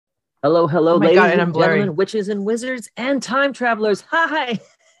Hello, hello, Oh my ladies God, and and I'm blurry. gentlemen, witches and wizards, and time travelers. Hi!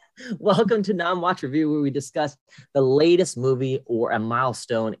 Welcome to Non-Watch Review, where we discuss the latest movie or a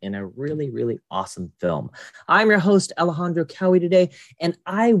milestone in a really, really awesome film. I'm your host, Alejandro Cowie, today, and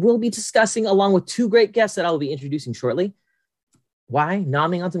I will be discussing, along with two great guests that I will be introducing shortly, why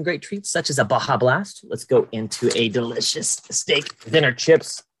nomming on some great treats such as a Baja Blast. Let's go into a delicious steak dinner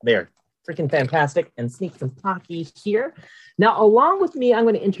chips. They're freaking fantastic. And sneak some Pocky here. Now, along with me, I'm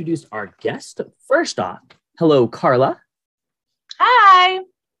going to introduce our guest. First off, hello, Carla. Hi,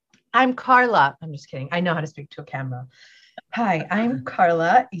 I'm Carla. I'm just kidding. I know how to speak to a camera. Hi, I'm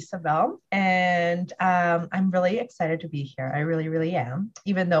Carla Isabel, and I'm really excited to be here. I really, really am,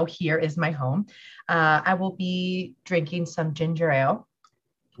 even though here is my home. I will be drinking some ginger ale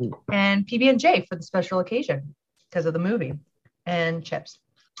and PB&J for the special occasion because of the movie and chips.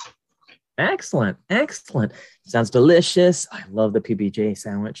 Excellent, excellent. Sounds delicious. I love the PBJ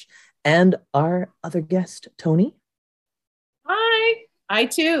sandwich. And our other guest, Toni. Hi, I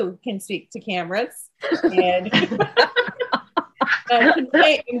too can speak to cameras. And today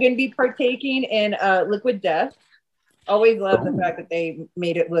I'm going to be partaking in Liquid Death. Always love the fact that they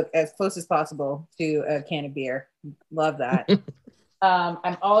made it look as close as possible to a can of beer. Love that.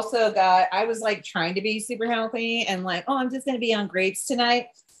 I'm also I was like trying to be super healthy and like, oh, I'm just going to be on grapes tonight.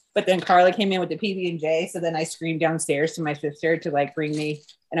 But then Carla came in with the PB&J. So then I screamed downstairs to my sister to like bring me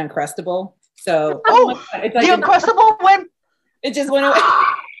an Uncrustable. So it's like the Uncrustable went. It just went away.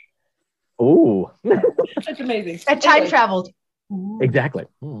 Oh, that's amazing. And time traveled. Exactly.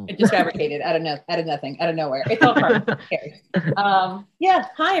 It just fabricated out of nothing, out of nowhere. It's all part. Yeah.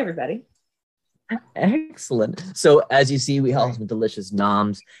 Hi, everybody. Excellent. So as you see, we have some delicious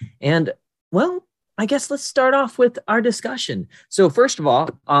noms. And well, I guess let's start off with our discussion. So first of all,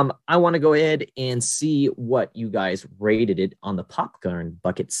 I want to go ahead and see what you guys rated it on the popcorn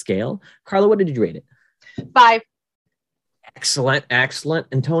bucket scale. Carla, what did you rate it? 5. Excellent, excellent.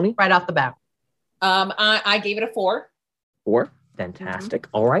 And Toni? Right off the bat. I gave it a 4. 4. Fantastic.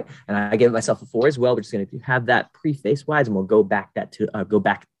 All right. And I gave myself a 4 as well. We're just going to have that preface wise, and we'll go back into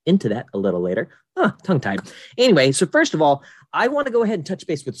that a little later. Tongue tied. Anyway, so first of all, I want to go ahead and touch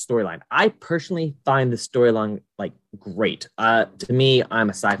base with the storyline. I personally find the storyline like great. To me, I'm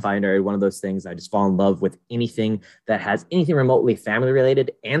a sci-fi nerd. One of those things I just fall in love with anything that has anything remotely family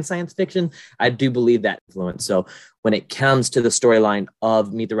related and science fiction. I do believe that influence. So when it comes to the storyline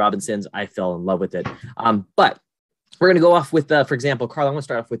of Meet the Robinsons, I fell in love with it. But we're going to go off with, for example, Carla, I want to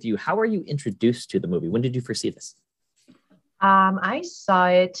start off with you. How are you introduced to the movie? When did you first see this? I saw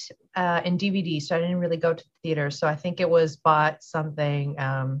it in DVD, so I didn't really go to the theater. So I think it was bought something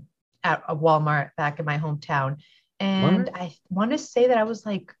at a Walmart back in my hometown. And I want to say that I was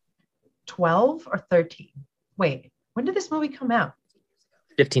like 12 or 13. Wait, when did this movie come out?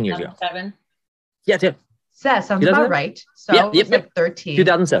 15 years ago. 7. Yeah. That sounds about right. So yep. Like 13.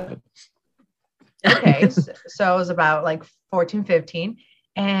 2007. Okay, so it was about like 14, 15.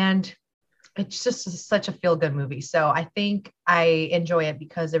 And it's just such a feel-good movie. So I think I enjoy it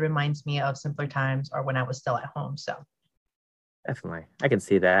because it reminds me of simpler times or when I was still at home. So definitely. I can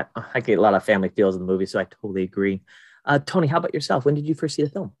see that. I get a lot of family feels in the movie, so I totally agree. Toni, how about yourself? When did you first see the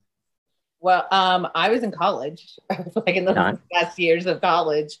film? Well, I was in college, like in the last years of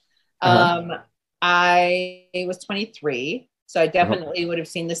college. I was 23, so I definitely would have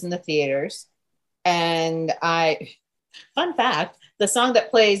seen this in the theaters. And fun fact, the song that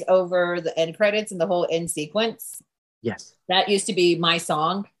plays over the end credits and the whole end sequence. Yes. That used to be my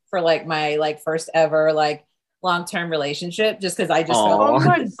song for like my like first ever like long-term relationship, just because I just felt oh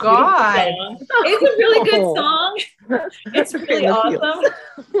my God. It's a really good song. It's really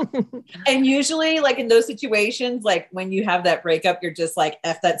awesome. And usually like in those situations, like when you have that breakup, you're just like,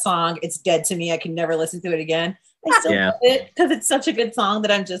 F that song. It's dead to me. I can never listen to it again. I still love it because it's such a good song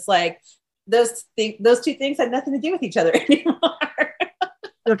that I'm just like, those two things had nothing to do with each other anymore.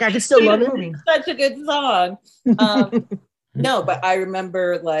 Look, I can still love it. Such a good song. No, but I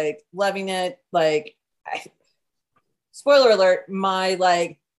remember like loving it. Like, spoiler alert, my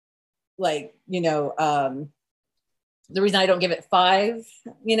the reason I don't give it 5,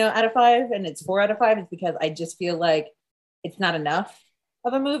 out of 5, and it's 4 out of 5 is because I just feel like it's not enough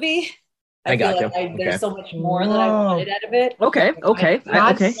of a movie. I feel like there's so much more that I wanted out of it. Okay.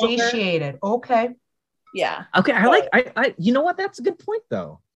 Satiated. Okay. Yeah. Okay. I you know what? That's a good point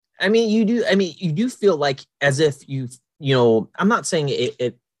though. I mean, you do feel like as if I'm not saying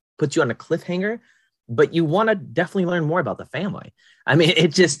it puts you on a cliffhanger, but you want to definitely learn more about the family. I mean,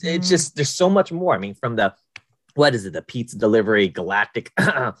 it's just, there's so much more. I mean, from the pizza delivery, galactic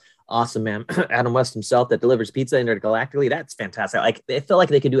Awesome, man. Adam West himself that delivers pizza intergalactically. That's fantastic. Like, it felt like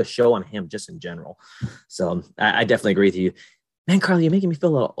they could do a show on him just in general. So I definitely agree with you. Man, Carla, you're making me feel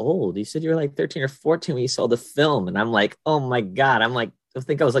a little old. You said you were like 13 or 14 when you saw the film. And I'm like, oh my God. I'm like, I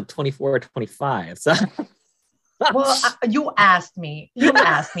think I was like 24 or 25. So well, you asked me.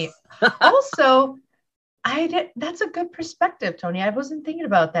 Also, that's a good perspective, Tony. I wasn't thinking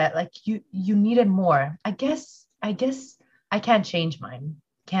about that. Like you needed more. I guess I can't change mine.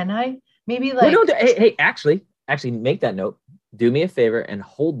 Can I? Maybe like well, no, hey, actually make that note. Do me a favor and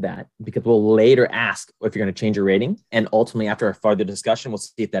hold that, because we'll later ask if you're going to change your rating. And ultimately, after a further discussion, we'll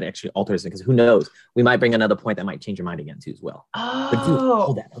see if that actually alters it, because who knows? We might bring another point that might change your mind again too as well. But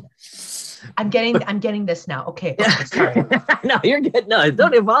hold that. I'm getting this now. Okay, sorry. No, you're good. No,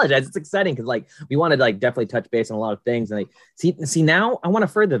 don't apologize. It's exciting because like we want to like definitely touch base on a lot of things. And like see now I want to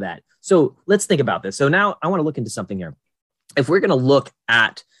further that. So let's think about this. So now I want to look into something here. If we're going to look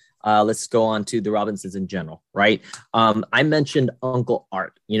at let's go on to the Robinsons in general, right? I mentioned Uncle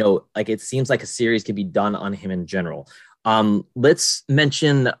Art. You know, like it seems like a series could be done on him in general. Let's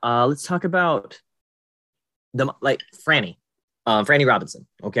talk about Franny Robinson.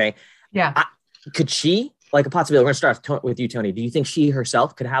 Okay. Yeah. Could she, like a possibility, we're going to start with you, Toni. Do you think she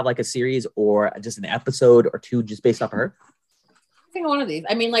herself could have like a series or just an episode or two just based off of her? I think one of these.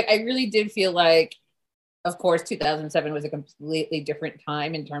 I mean, like, I really did feel like, of course, 2007 was a completely different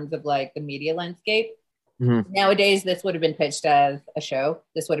time in terms of like the media landscape. Mm-hmm. Nowadays, this would have been pitched as a show.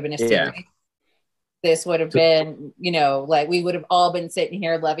 This would have been a series. Yeah. This would have been, you know, like we would have all been sitting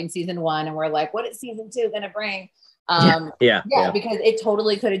here loving season 1 and we're like, what is season 2 going to bring? Yeah, because it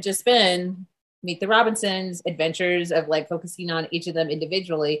totally could have just been Meet the Robinsons, adventures of like focusing on each of them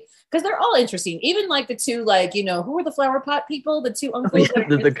individually, because they're all interesting. Even like the two, like, you know, who are the flower pot people? The two uncles,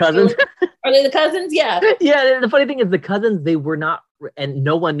 the cousins. Are they the cousins? Yeah. Yeah. The funny thing is, the cousins, they were not, and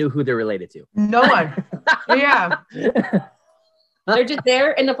no one knew who they're related to. No one. Yeah. They're just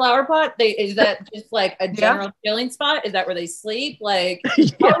there in the flower pot. Is that just like a general chilling spot? Is that where they sleep? Like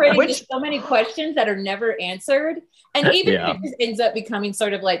already just so many questions that are never answered. And even if it just ends up becoming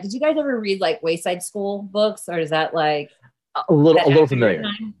sort of like, did you guys ever read like Wayside School books? Or is that like a little familiar?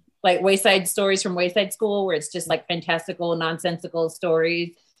 Like Wayside Stories from Wayside School, where it's just like fantastical, nonsensical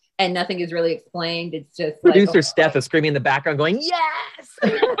stories and nothing is really explained. It's just producer like, Steph is screaming in the background going, yes.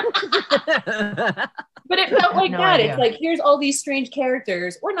 But it felt like that. Idea. It's like, here's all these strange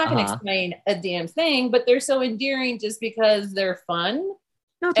characters. We're not going to explain a damn thing, but they're so endearing just because they're fun.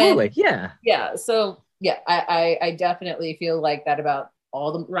 No, totally. And, yeah. So yeah, I definitely feel like that about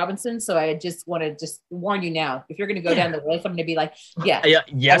all the Robinsons. So I just want to just warn you now, if you're going to go down the list, I'm going to be like,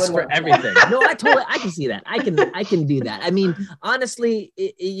 yes for everything. No, I can see that. I can do that. I mean, honestly,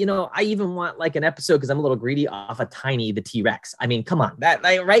 you know, I even want like an episode, because I'm a little greedy, off of Tiny the T-Rex. I mean, come on, that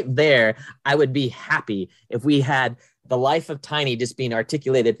like, right there, I would be happy if we had the life of Tiny just being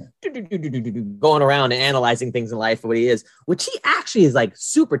articulated, going around and analyzing things in life for what he is, which he actually is like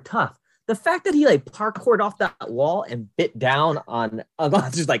super tough. The fact that he like parkoured off that wall and bit down on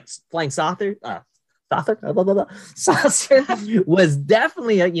just like flying saucer was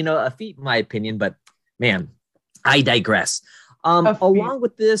definitely a feat in my opinion. But man, I digress. Along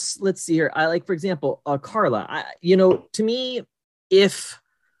with this, let's see here. I like, for example, Carla. To me, if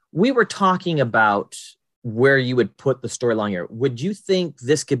we were talking about where you would put the storyline here, would you think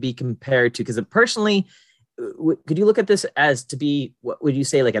this could be compared to? Because personally, could you look at this as to be, what would you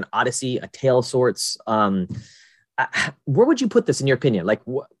say, like an Odyssey, a tale of sorts? Where would you put this in your opinion? Like,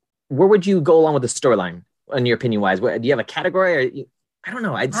 where would you go along with the storyline in your opinion wise? Do you have a category? Or I don't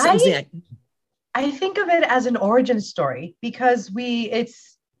know. I think of it as an origin story, because I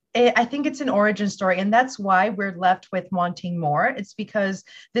think it's an origin story, and that's why we're left with wanting more. It's because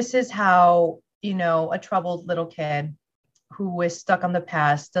this is how, a troubled little kid who is stuck on the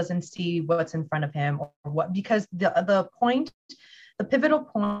past doesn't see what's in front of him, or what, because the pivotal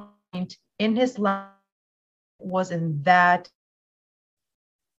point in his life was in that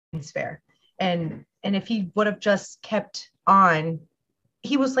sphere. And if he would have just kept on,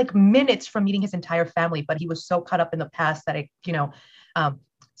 he was like minutes from meeting his entire family, but he was so caught up in the past that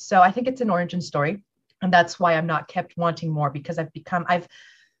so I think it's an origin story, and that's why I'm not kept wanting more, because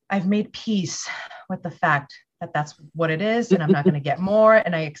I've made peace with the fact that that's what it is, and I'm not going to get more,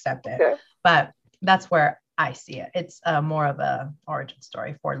 and I accept it. Okay. But that's where I see it. It's more of a origin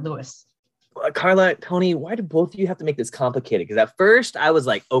story for Lewis. Carla, Toni, why do both of you have to make this complicated? Because at first I was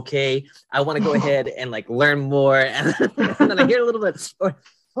like, okay, I want to go ahead and like learn more, and then I hear a little bit.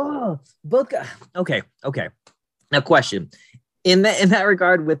 Okay. Now, question in that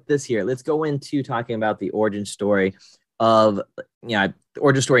regard with this here. Let's go into talking about the origin story of the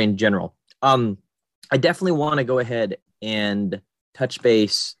origin story in general. I definitely want to go ahead and touch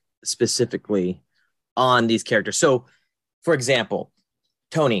base specifically on these characters. So, for example,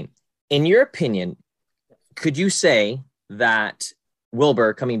 Toni, in your opinion, could you say that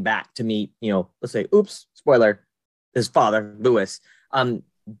Wilbur coming back to meet, let's say, oops, spoiler, his father, Lewis,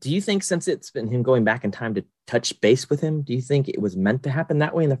 do you think since it's been him going back in time to touch base with him, do you think it was meant to happen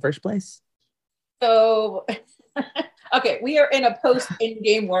that way in the first place? So, okay, we are in a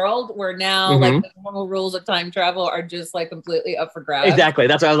post-in-game world where now like the normal rules of time travel are just like completely up for grabs. Exactly.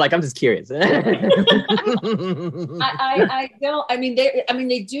 That's why I was like, I'm just curious. They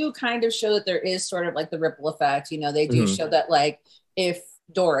do kind of show that there is sort of like the ripple effect. They do show that like if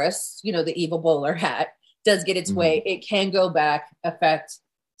Doris, the evil bowler hat, does get its way, it can go back, affect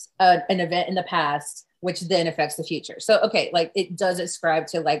an event in the past, which then affects the future. So, okay, like it does ascribe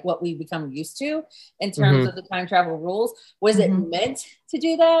to like what we become used to in terms of the time travel rules. Was it meant to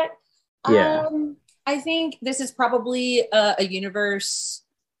do that? Yeah. I think this is probably a universe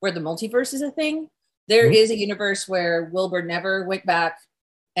where the multiverse is a thing. There is a universe where Wilbur never went back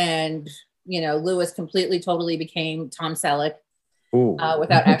and, Lewis completely, totally became Tom Selleck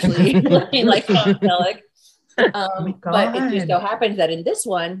without actually looking like Tom Selleck. But it just so happens that in this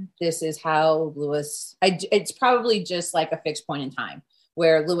one, this is how Lewis, it's probably just like a fixed point in time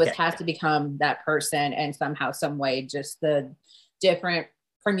where Lewis has to become that person, and somehow, some way, just the different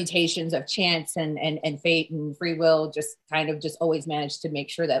permutations of chance and fate and free will just kind of just always manage to make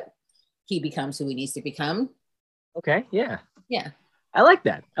sure that he becomes who he needs to become. Okay. Yeah. Yeah. I like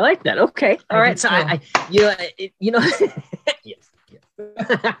that. Okay. All right. So yes.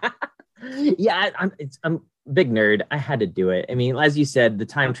 Yeah, I'm a big nerd. I had to do it. I mean, as you said, the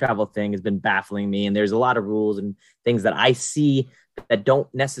time travel thing has been baffling me, and there's a lot of rules and things that I see that don't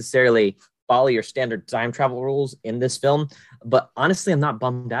necessarily follow your standard time travel rules in this film. But honestly, I'm not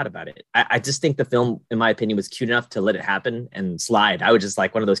bummed out about it. I just think the film, in my opinion, was cute enough to let it happen and slide. I was just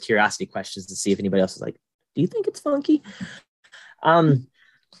like one of those curiosity questions to see if anybody else was like, do you think it's funky?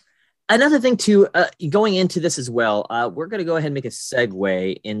 Another thing too, going into this as well, we're going to go ahead and make a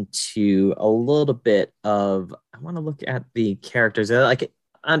segue into a little bit of, I want to look at the characters. I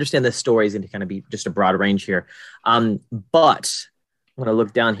understand the story is going to kind of be just a broad range here. But I'm going to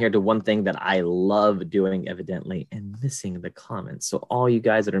look down here to one thing that I love doing, evidently, and missing the comments. So all you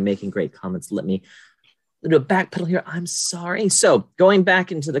guys that are making great comments, let me do a backpedal here. I'm sorry. So going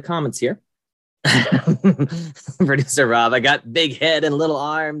back into the comments here. Producer Rob, I got big head and little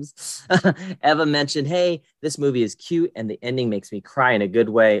arms. Eva mentioned, hey, this movie is cute and the ending makes me cry in a good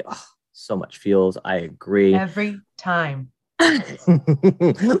way. Oh, so much feels. I agree. Every time.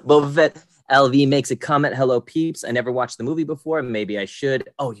 Boba Fett LV makes a comment. Hello, peeps. I never watched the movie before. Maybe I should.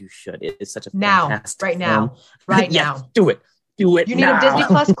 Oh, you should. It is such a fantastic right film. Right yes, now. Do it. You need a Disney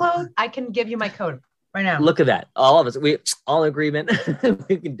Plus code? I can give you my code. Right now. Look at that. All of us, we all in agreement.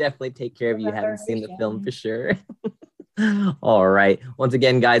 We can definitely take care of you. You haven't seen the film for sure. All right. Once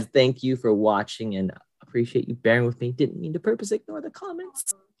again, guys, thank you for watching and appreciate you bearing with me. Didn't mean to purposely ignore the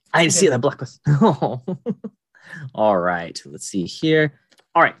comments. I didn't see that blacklist. All right. Let's see here.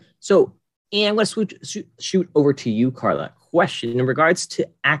 All right. So, and I'm going to shoot over to you, Carla. Question in regards to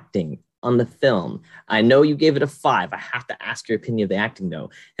acting on the film. I know you gave it a 5. I have to ask your opinion of the acting though.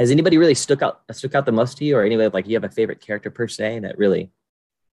 Has anybody really stuck out the most to you, or anybody like you have a favorite character per se that really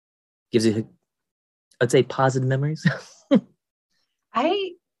gives you, I'd say, positive memories?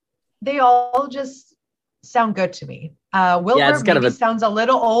 They all just sound good to me. Wilbur maybe sounds a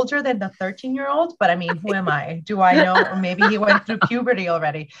little older than the 13-year-old, but I mean, who am I? Do I know? Or maybe he went through puberty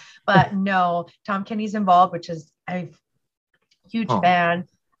already. But no, Tom Kenny's involved, which is a huge fan.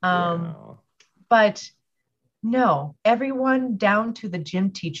 But no, everyone down to the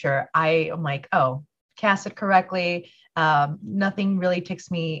gym teacher, I am like, oh, cast it correctly. Nothing really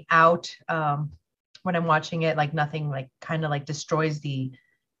takes me out when I'm watching it. Like nothing like kind of like destroys the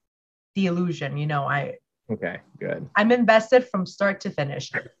illusion. Okay, good. I'm invested from start to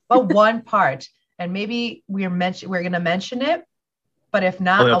finish. But one part, and maybe we're going to mention it, but if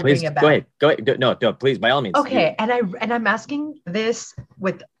not, I'll bring it back. Go ahead. No, please, by all means. Okay, and I'm asking this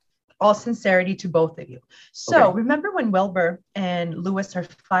with all sincerity to both of you. So remember when Wilbur and Lewis are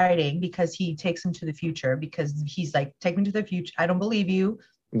fighting because he takes him to the future, because he's like, take me to the future. I don't believe you.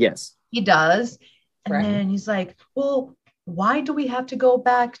 Yes. He does. And then he's like, well, why do we have to go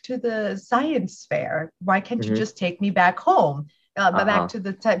back to the science fair? Why can't you just take me back home, back to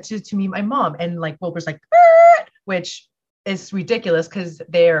to meet my mom? And like Wilbur's like, which is ridiculous because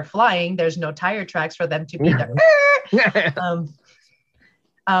they're flying. There's no tire tracks for them to be there.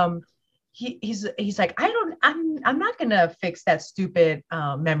 he's like, I'm not gonna fix that stupid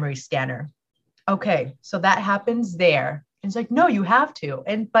memory scanner. Okay, so that happens there. And it's like, no, you have to.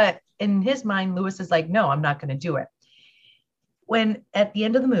 But in his mind, Lewis is like, no, I'm not gonna do it. When at the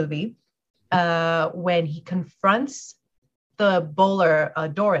end of the movie, when he confronts the bowler,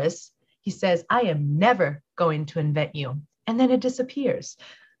 Doris, he says, I am never going to invent you. And then it disappears.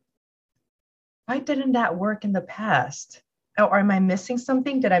 Why didn't that work in the past? Or am I missing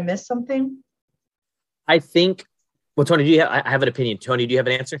something? Did I miss something? I think, well, Toni, I have an opinion. Toni, do you have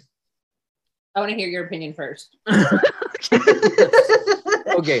an answer? I want to hear your opinion first.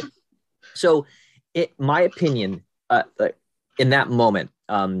 Okay. So my opinion in that moment,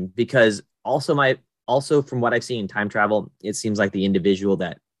 because also from what I've seen in time travel, it seems like the individual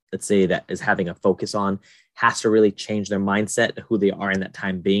that, let's say, that is having a focus on has to really change their mindset, who they are in that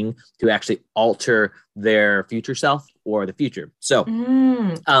time being, to actually alter their future self or the future. So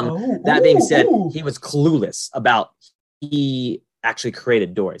that being said, he was clueless about he actually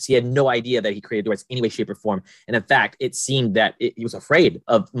created Doris. He had no idea that he created Doris any way, shape, or form. And in fact, it seemed that he was afraid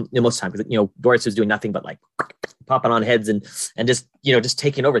of most time because, Doris was doing nothing but like popping on heads and just, just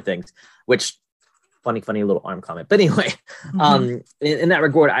taking over things, which funny little arm comment. But anyway, in that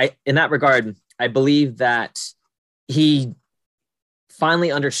regard, I believe that he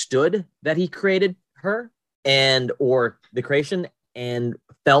finally understood that he created her or the creation, and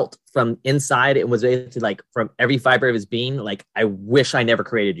felt from inside and was able to, like, from every fiber of his being, like, I wish I never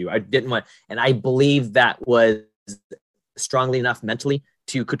created you. I didn't want, and I believe that was strongly enough mentally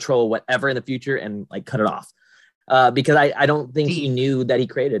to control whatever in the future and like cut it off. Because I don't think he knew that he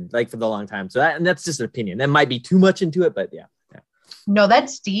created, like, for the long time. So that's just an opinion. That might be too much into it, but yeah. No,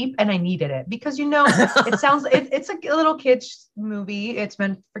 that's deep, and I needed it because it sounds it's a little kids movie. It's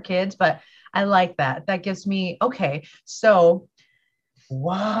meant for kids, but I like that. That gives me okay. So,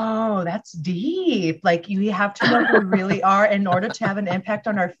 whoa, that's deep. Like, you have to know who we really are in order to have an impact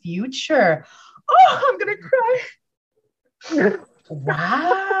on our future. Oh, I'm gonna cry.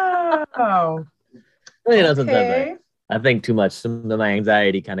 Wow. Okay. I think too much. Some of my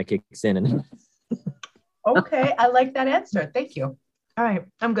anxiety kind of kicks in. And okay, I like that answer. Thank you. All right,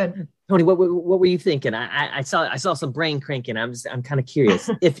 I'm good. Toni, what were you thinking? I saw some brain cranking. I'm kind of curious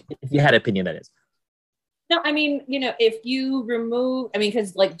if you had an opinion, that is. No, I mean, if you remove,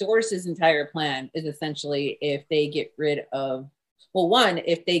 because like Doris's entire plan is essentially if they get rid of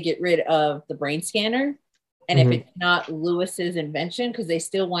the brain scanner, and if it's not Lewis's invention, because they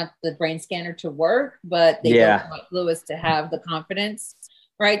still want the brain scanner to work, but they don't want Lewis to have the confidence,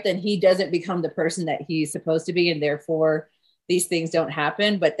 right? Then he doesn't become the person that he's supposed to be, and therefore these things don't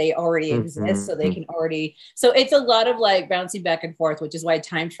happen, but they already exist. So they can already, so it's a lot of like bouncing back and forth, which is why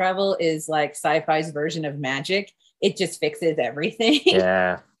time travel is like sci-fi's version of magic. It just fixes everything.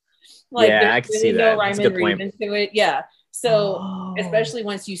 Yeah. Like, I can see that. No rhyme and reason to it. Yeah. So especially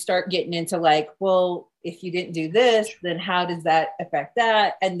once you start getting into like, well, if you didn't do this, then how does that affect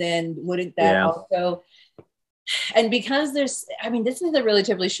that? And then wouldn't that also, and because this is a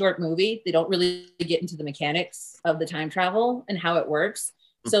relatively short movie, they don't really get into the mechanics of the time travel and how it works.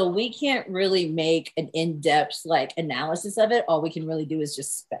 So we can't really make an in-depth like analysis of it. All we can really do is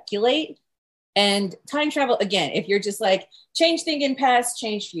just speculate. And time travel, again, if you're just like change thinking past,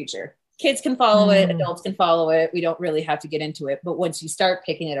 change future, kids can follow it, adults can follow it. We don't really have to get into it. But once you start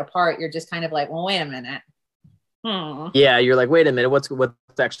picking it apart, you're just kind of like, well, wait a minute. Yeah, you're like, wait a minute, what's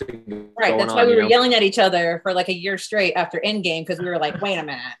actually right? That's why we were yelling at each other for like a year straight after Endgame, because we were like, wait a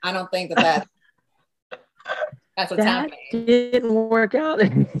minute, I don't think that's what's happening. Didn't work out.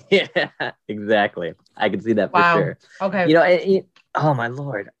 Yeah, exactly. I can see that for sure. Okay. Oh my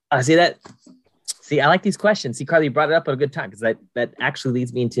Lord. See, I like these questions. See, Carla, you brought it up at a good time, because that actually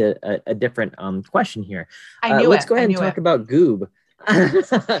leads me into a different question here. Let's go ahead and talk about Goob.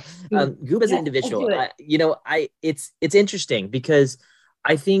 Goob as an individual, it's interesting because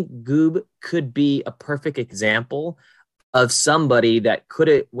I think Goob could be a perfect example of somebody that could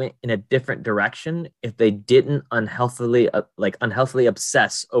have went in a different direction if they didn't unhealthily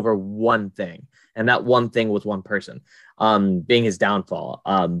obsess over one thing, and that one thing was one person, being his downfall.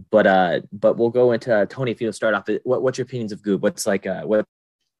 But we'll go into Toni. If you'll start off, what's your opinions of Goob? What's like what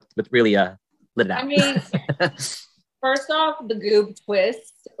really lit it out? First off, the Goob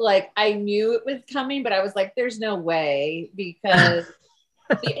twist, like I knew it was coming, but I was like, there's no way, because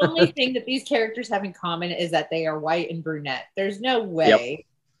the only thing that these characters have in common is that they are white and brunette. There's no way.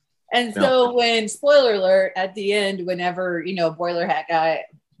 Yep. And so when, spoiler alert, at the end, whenever, Boiler Hat guy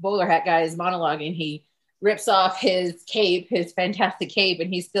is monologuing, he rips off his cape, his fantastic cape,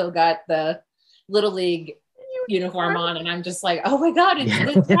 and he's still got the Little League uniform on. And I'm just like, oh my God,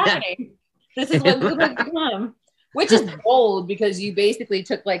 it's happening. This is what Goob has become. Which is bold because you basically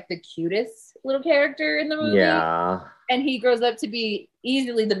took like the cutest little character in the movie. Yeah. And he grows up to be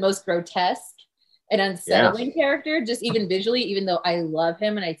easily the most grotesque and unsettling character, just even visually, even though I love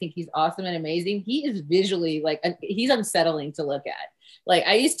him and I think he's awesome and amazing. He is visually like, he's unsettling to look at. Like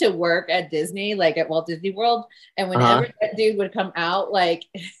I used to work at Disney, like at Walt Disney World. And whenever that dude would come out, like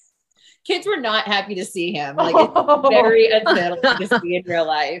kids were not happy to see him. Like it's very unsettling to see in real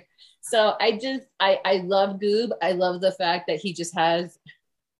life. So I love Goob. I love the fact that he just has,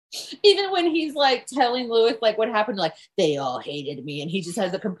 even when he's like telling Louis like what happened, like they all hated me, and he just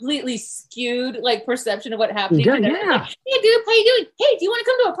has a completely skewed like perception of what happened. Yeah. Like, hey Goob, how you doing? Hey, do you want to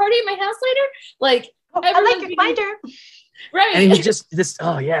come to a party at my house later? Like I like your binder. Right. And he's just this,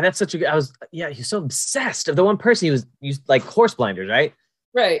 that's such a he's so obsessed of the one person he was like horse blinders, right?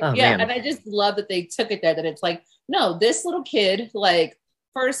 Right. Oh, yeah. man. And I just love that they took it there, that it's like, no, this little kid, like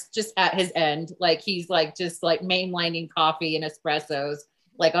first just at his end, like he's like just like mainlining coffee and espressos,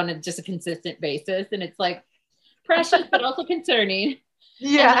 like on just a consistent basis. And it's like precious, but also concerning.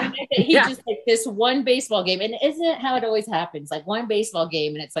 Yeah. And he just like this one baseball game. And isn't it how it always happens? Like one baseball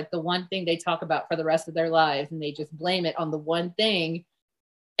game, and it's like the one thing they talk about for the rest of their lives, and they just blame it on the one thing.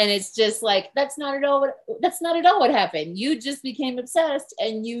 And it's just like, that's not at all what happened. You just became obsessed,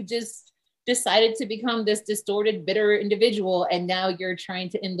 and you just decided to become this distorted, bitter individual, and now you're trying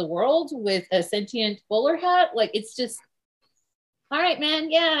to end the world with a sentient bowler hat. Like it's just, all right,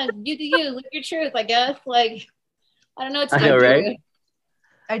 man. Yeah, you do you. Live your truth, I guess. Like I don't know what to do. Right?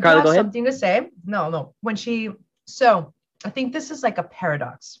 I do Carla, have something to say. No. So I think this is like a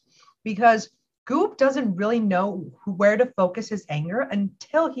paradox, because Goob doesn't really know where to focus his anger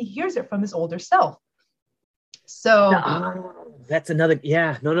until he hears it from his older self. So that's another.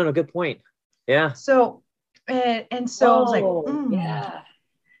 Yeah. No. Good point. Yeah. So and so I was like, yeah.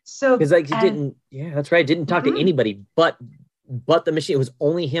 So because like he didn't. Yeah, that's right. Didn't talk to anybody but the machine. It was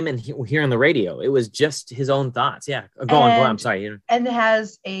only him and here on the radio. It was just his own thoughts. Yeah. Go on. I'm sorry. And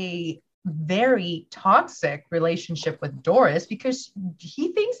has a very toxic relationship with Doris, because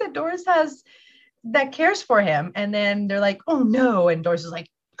he thinks that Doris cares for him. And then they're like, oh no. And Doris is like,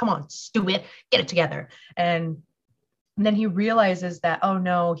 come on, stupid, get it together. And then he realizes that, oh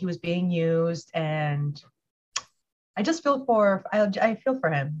no, he was being used. And I just feel I feel for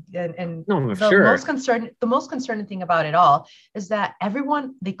him. And the most concerning thing about it all is that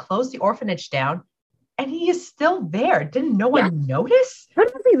they closed the orphanage down, and he is still there. Didn't no one notice? How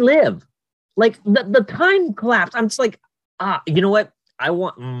does he live? Like the time collapse. I'm just like, you know what?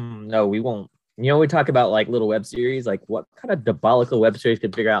 No, we won't. You know, we talk about like little web series, like what kind of diabolical web series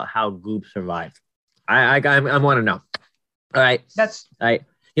could figure out how Goob survived? I want to know. All right. That's all right.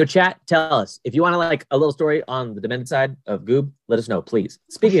 You know, chat, tell us if you want to like a little story on the demented side of Goob. Let us know, please.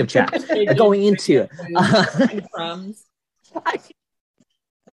 Speaking of chat, going into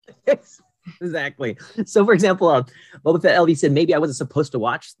exactly. So, for example, Boba Fett LV said maybe I wasn't supposed to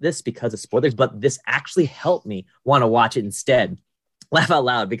watch this because of spoilers, but this actually helped me want to watch it instead. Laugh out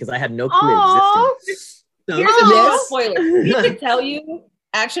loud because I had no clue it existed. So, here's a spoiler. He can tell you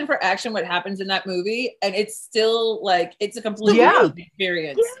action for action what happens in that movie, and it's still like it's a completely different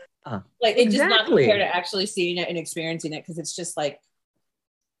experience. Like it's just not compared to actually seeing it and experiencing it, because it's just like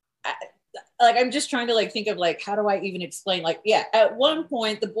I'm just trying to like think of like how do I even explain, like at one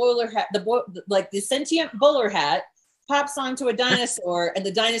point the sentient bowler hat pops onto a dinosaur, and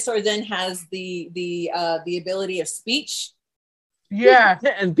the dinosaur then has the ability of speech. Yeah.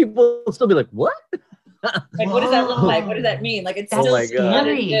 And people will still be like, what? Like, what does that look like? What does that mean? Like, it's still not as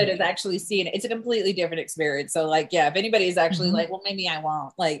good as actually seeing it. It's a completely different experience. So, like, if anybody is actually like, well, maybe I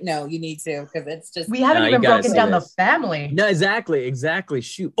won't. Like, no, you need to, because it's just. We haven't even broken down the family. No, exactly.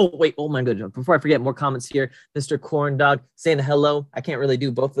 Shoot. Oh, wait. Oh, my goodness. Before I forget, more comments here. Mr. Corn Dog saying hello. I can't really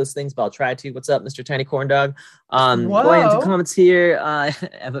do both of those things, but I'll try to. What's up, Mr. Tiny Corn Dog? Going into comments here.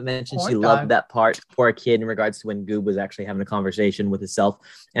 Eva mentioned she loved that part. Poor kid, in regards to when Goob was actually having a conversation with himself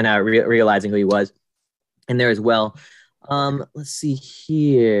and realizing who he was. In there as well. Let's see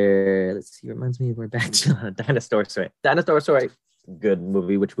here. Reminds me, we're back to Dinosaur Story. Good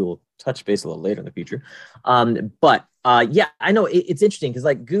movie, which we will touch base a little later in the future. But I know it's interesting because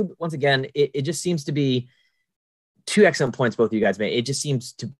like Goob, once again, it just seems to be two excellent points both of you guys made. It just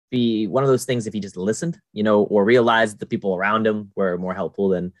seems to be one of those things, if he just listened, or realized the people around him were more helpful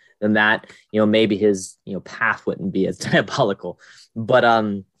than that, maybe his path wouldn't be as diabolical. But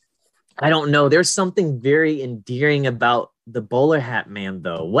I don't know. There's something very endearing about the bowler hat man,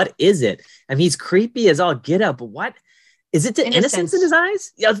 though. What is it? I mean, he's creepy as all get up, but what is it? The innocence in his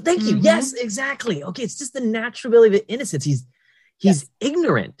eyes? Yeah, thank you. Yes, exactly. Okay, it's just the natural ability of innocence. He's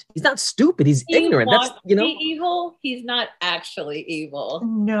ignorant. He's not stupid. He's ignorant. That's, to be evil. He's not actually evil.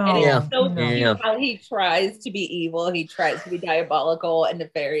 No. And it's so no. cute how he tries to be evil. He tries to be diabolical and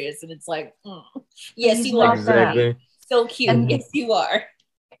nefarious. And it's like, yes, you are. Exactly. So cute. And yes, you are.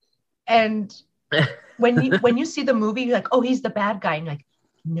 And when you see the movie, you're like, oh, he's the bad guy. And you're like,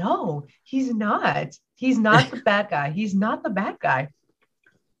 no, he's not. He's not the bad guy. He's not the bad guy.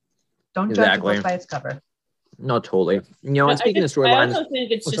 Don't judge a book by its cover. No, totally. You know, and speaking of storylines, I also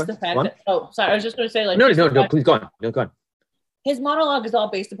think it's just the fact that. Oh, sorry. I was just going to say, like, no. Please go on. No, go on. His monologue is all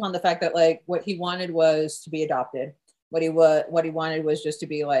based upon the fact that, like, what he wanted was to be adopted. What he wanted was just to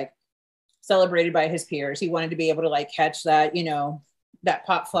be like celebrated by his peers. He wanted to be able to like catch that, you know, that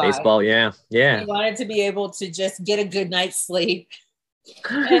pop fly. Baseball, yeah. He wanted to be able to just get a good night's sleep.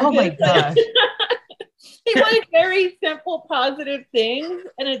 Oh my gosh. He wanted very simple, positive things,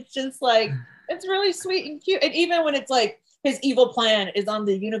 and it's just like. It's really sweet and cute. And even when it's like his evil plan is on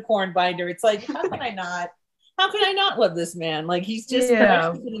the unicorn binder, it's like, how can I not love this man? Like he's just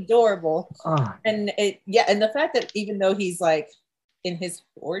precious and adorable. And and the fact that even though he's like in his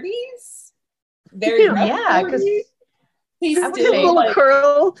 40s, very because he's still his little like,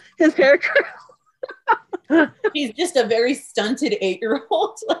 curl, his hair curl. He's just a very stunted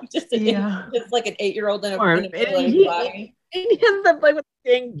 8-year-old, like just like an 8-year-old in a body. And he ends up like with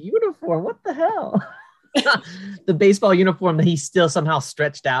the dang uniform. What the hell? The baseball uniform that he's still somehow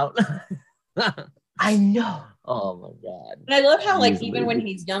stretched out. I know. Oh my God. And I love how like even when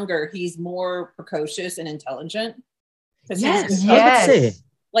he's younger, he's more precocious and intelligent. Yes.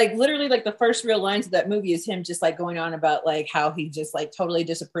 Like literally like the first real lines of that movie is him just like going on about like how he just like totally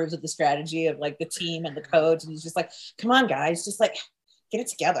disapproves of the strategy of like the team and the coach. And he's just like, come on guys, just like get it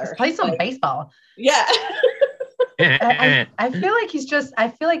together. Just play some baseball. Yeah. I feel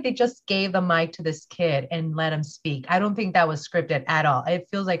like they just gave the mic to this kid and let him speak. I don't think that was scripted at all. It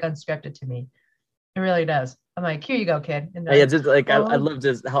feels like unscripted to me. It really does. I'm like, here you go, kid. And just like I loved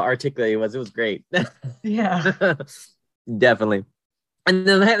just how articulate he was. It was great. Yeah. Definitely. And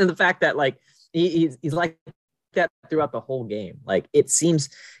then the fact that like he's like that throughout the whole game. Like it seems,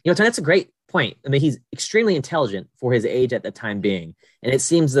 that's a great point. I mean, he's extremely intelligent for his age at the time being. And it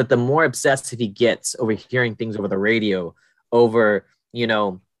seems that the more obsessive he gets over hearing things over the radio, over,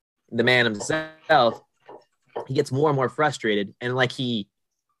 the man himself, he gets more and more frustrated. And like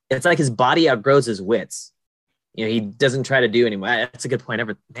it's like his body outgrows his wits. He doesn't try to do anymore. That's a good point.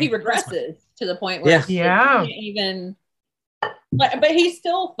 He regresses to the point where he can't even, but he's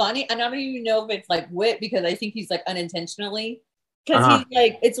still funny. And I don't even know if it's like wit because I think he's like unintentionally. Because he's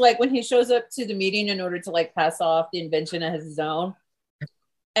like, it's like when he shows up to the meeting in order to like pass off the invention as his own.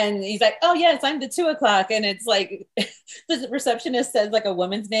 And he's like, oh yes, I'm the 2:00. And it's like, the receptionist says like a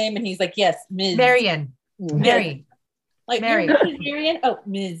woman's name. And he's like, yes, Ms. Marion. Mary. Like, Mary. Marion? Oh,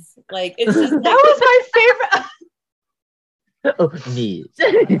 Ms. Like, it's just like, that was my favorite. Oh, Ms.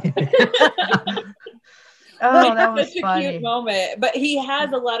 Oh, that was such a funny. cute moment. But he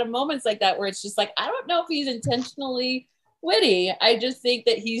has a lot of moments like that where it's just like, I don't know if he's intentionally witty. I just think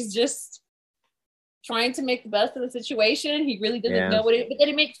that he's just trying to make the best of the situation. He really doesn't know but then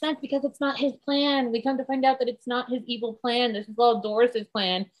it makes sense because it's not his plan. We come to find out that it's not his evil plan. This is all Doris's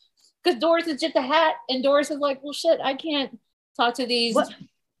plan. Because Doris is just a hat, and Doris is like, well, shit, I can't talk to these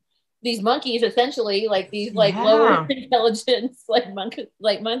monkeys, essentially, like these like lower intelligence like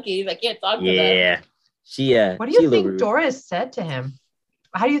monkeys. I can't talk to them. Yeah. What do you think Doris said to him?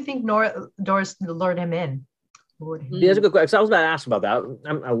 How do you think Doris lured him in? Yeah, that's a good question. So I was about to ask about that.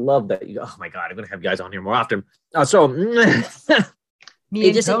 I love that. Oh my God, I'm going to have you guys on here more often. Just in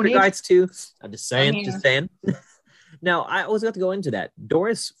regards to, I'm just saying. Now, I was going to go into that.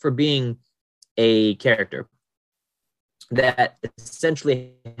 Doris, for being a character that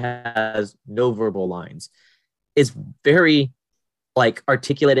essentially has no verbal lines, is very like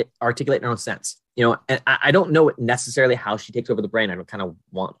articulate in her own sense. And I don't know necessarily how she takes over the brain. I don't kind of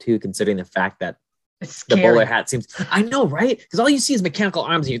want to, considering the fact that the bowler hat seems, I know, right? Because all you see is mechanical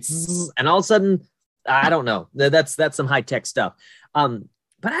arms and all of a sudden, I don't know. That's some high tech stuff.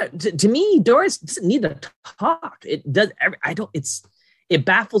 But to me, Doris doesn't need to talk. It does. It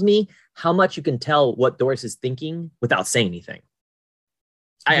baffles me how much you can tell what Doris is thinking without saying anything.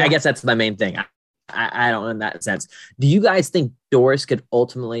 I guess that's my main thing. I don't know in that sense. Do you guys think Doris could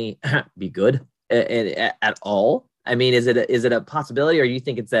ultimately be good at all? I mean, is it a possibility, or you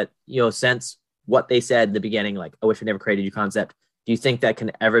think it's that, sense what they said in the beginning, like, I wish we never created you concept. Do you think that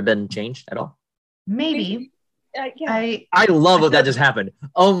can ever been changed at all? Maybe. I love what that just happened.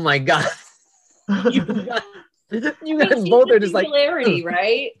 Oh my God. You guys both are just like singularity,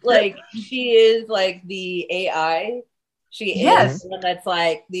 right? Like she is like the AI She Yes. is the one that's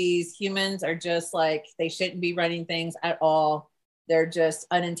like, these humans are just like, they shouldn't be running things at all. They're just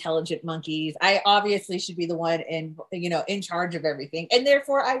unintelligent monkeys. I obviously should be the one in charge of everything. And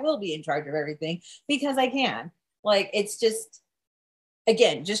therefore I will be in charge of everything because I can. Like, it's just,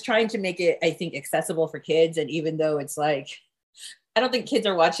 again, just trying to make it, I think, accessible for kids. And even though it's like, I don't think kids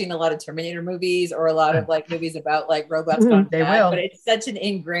are watching a lot of Terminator movies or a lot of like movies about like robots gone They bad, will. but it's such an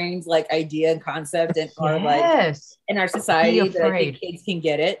ingrained like idea and concept in our Yes. in our society that I think kids can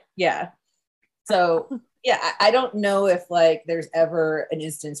get it. Yeah. So yeah, I don't know if like there's ever an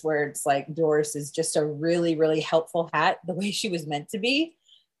instance where it's like Doris is just a really, really helpful hat the way she was meant to be.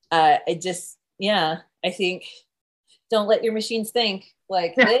 I think don't let your machines think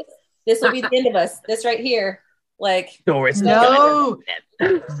like this will be the end of us. This right here. Like Doris. No.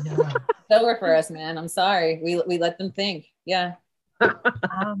 It's over for us, man. I'm sorry. We let them think. Yeah.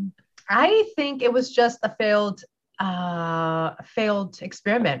 I think it was just a failed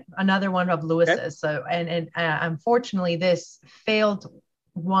experiment, another one of Lewis's. Okay. So and unfortunately, this failed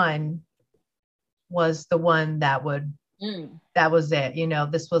one was the one that was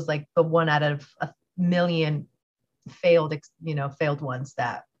it. This was like the one out of a million failed ones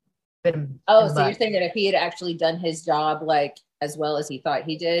that. So you're saying that if he had actually done his job like as well as he thought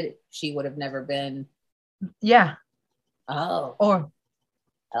he did, she would have never been. Yeah. Oh. Or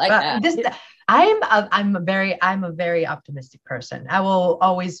I like that. I'm a very optimistic person. I will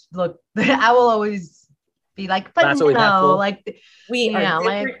always be like, but no, like we are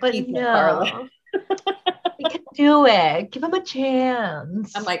like, but people, no. Carla. We can do it. Give him a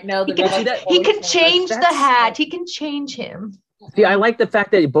chance. I'm like, no, he can change the hat. He can change him. See, I like the fact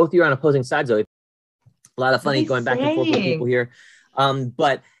that both of you are on opposing sides, though. A lot of funny going back and forth with people here.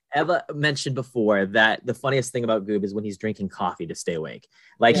 But Eva mentioned before that the funniest thing about Goob is when he's drinking coffee to stay awake.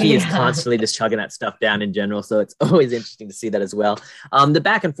 Like he is constantly just chugging that stuff down in general. So it's always interesting to see that as well. The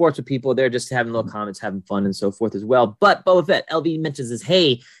back and forth with people, they're just having little comments, having fun and so forth as well. But Boba Fett, LV mentions this,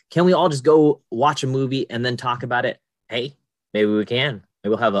 hey, can we all just go watch a movie and then talk about it? Hey, maybe we can.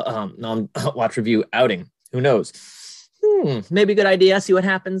 Maybe we'll have a non-watch review outing. Who knows? Maybe a good idea. See what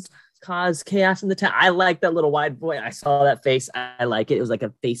happens. Cause chaos in the town. I like that little wide boy. I saw that face. I like it. It was like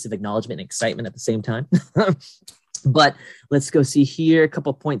a face of acknowledgement and excitement at the same time. But let's go see here. A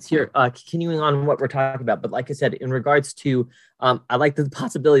couple points here. Continuing on what we're talking about. But like I said, in regards to, I like the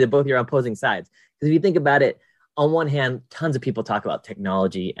possibility that both of you are on opposing sides. Because if you think about it, on one hand, tons of people talk about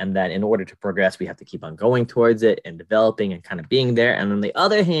technology and that in order to progress, we have to keep on going towards it and developing and kind of being there. And on the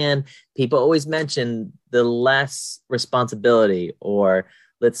other hand, people always mention the less responsibility, or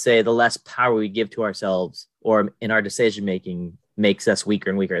let's say the less power we give to ourselves or in our decision-making makes us weaker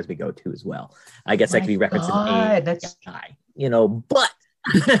and weaker as we go too as well. I guess that could be referenced in AI, but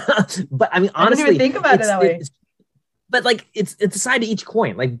I mean, honestly, I didn't even think about it that way. But like it's a side to each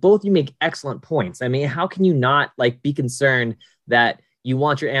coin. Like both you make excellent points. I mean, how can you not like be concerned that you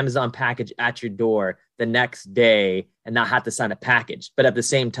want your Amazon package at your door the next day and not have to sign a package? But at the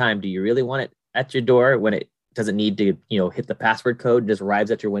same time, do you really want it at your door when it doesn't need to, hit the password code and just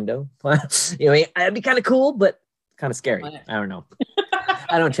arrives at your window? It'd be kind of cool, but kind of scary. I don't know.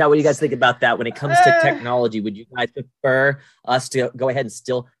 I don't know, Chad, what do you guys think about that when it comes to technology? Would you guys prefer us to go ahead and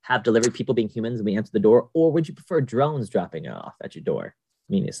still have delivery people being humans and we answer the door? Or would you prefer drones dropping it off at your door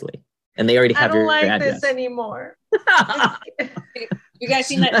meaninglessly? And they already have your address. I don't like this anymore. You guys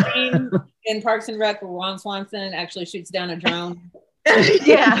seen that scene in Parks and Rec where Ron Swanson actually shoots down a drone?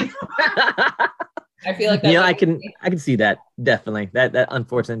 Yeah. I feel like that. I can see that. Definitely. That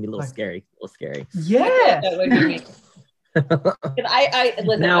unfortunately be a little scary. Yeah. That would be me. I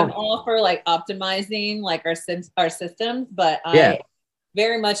listen, I'm all for like optimizing like our systems, but I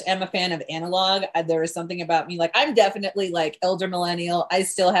very much am a fan of analog. There is something about me, like I'm definitely like elder millennial. I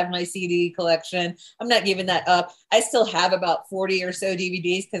still have my CD collection. I'm not giving that up. I still have about 40 or so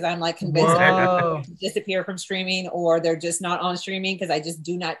DVDs because I'm like convinced they're disappear from streaming or they're just not on streaming because I just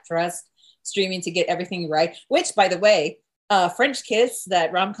do not trust streaming to get everything right. Which, by the way, French Kiss,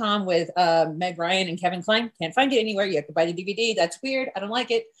 that rom-com with Meg Ryan and Kevin Kline, can't find it anywhere. You have to buy the DVD. That's weird. I don't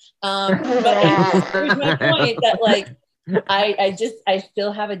like it. But here's my point that like I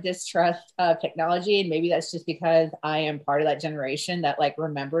still have a distrust of technology, and maybe that's just because I am part of that generation that like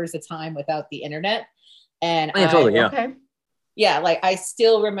remembers a time without the internet. And like I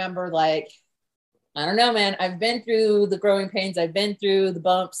still remember like, I don't know, man. I've been through the growing pains. I've been through the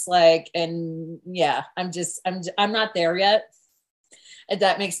bumps, I'm not there yet. If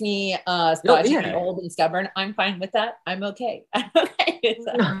that makes me stodgy and old and stubborn, I'm fine with that. I'm okay. I'm okay with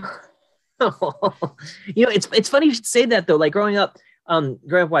that. It's funny you should say that though. Like growing up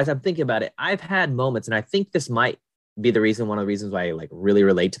wise, I'm thinking about it. I've had moments, and I think this might be one of the reasons why I like really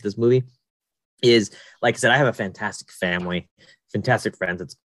relate to this movie is, like I said, I have a fantastic family, fantastic friends.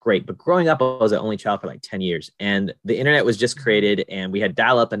 It's great. But growing up, I was an only child for like 10 years, and the internet was just created, and we had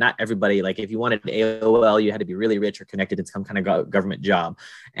dial up, and not everybody, like if you wanted AOL, you had to be really rich or connected to some kind of government job.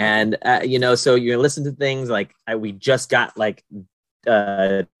 And, so you listen to things like we just got like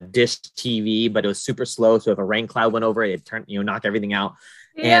dish TV, but it was super slow. So if a rain cloud went over it, it turned, knocked everything out.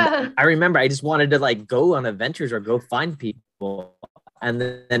 Yeah. And I remember I just wanted to like go on adventures or go find people. And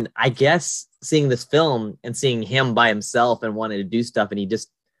then I guess seeing this film and seeing him by himself and wanting to do stuff, and he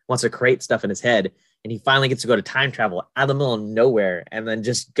just wants to create stuff in his head, and he finally gets to go to time travel out of the middle of nowhere and then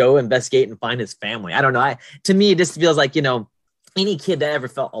just go investigate and find his family. I don't know. To me, it just feels like, any kid that ever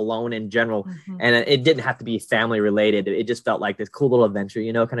felt alone in general, and it didn't have to be family related. It just felt like this cool little adventure,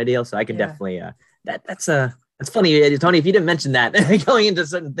 kind of deal. So I can definitely, that's funny, Toni, if you didn't mention that going into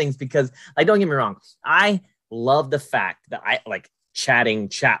certain things, because like, don't get me wrong. I love the fact that I like chatting,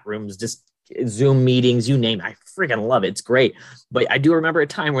 chat rooms, just Zoom meetings, you name it. I freaking love it. It's great. But I do remember a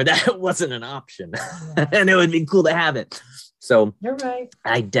time where that wasn't an option and it would be cool to have it. So you're right.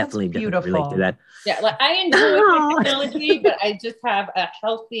 I definitely relate to that. Yeah, like I enjoy technology, but I just have a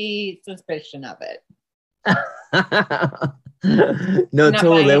healthy suspicion of it. No,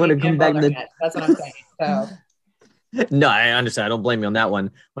 totally. I want to come back to that's what I'm saying. So no, I understand. I don't blame you on that one.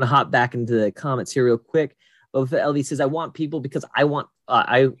 I want to hop back into the comments here real quick. Both LV says, I want people because I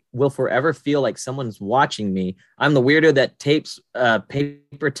will forever feel like someone's watching me. I'm the weirdo that tapes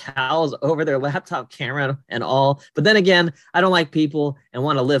paper towels over their laptop camera and all. But then again, I don't like people and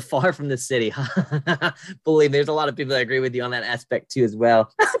want to live far from the city. Believe me, there's a lot of people that agree with you on that aspect too as well.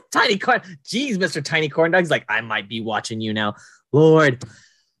 Tiny Corn. Jeez, Mr. Tiny Corn Dog's like, I might be watching you now. Lord.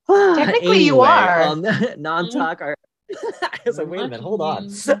 Technically you are. Non-talk. I was like, wait a minute, hold on.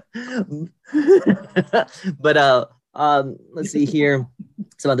 But let's see here.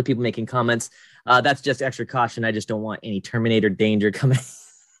 Some other people making comments. That's just extra caution. I just don't want any Terminator danger coming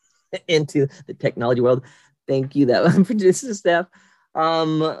into the technology world. Thank you, that one, producer Steph.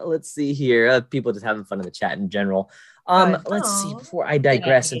 Let's see here. People just having fun in the chat in general. Let's see, before I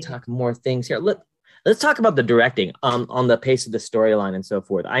digress and talk more things here. Let's talk about the directing on the pace of the storyline and so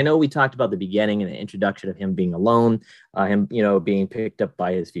forth. I know we talked about the beginning and the introduction of him being alone, him, being picked up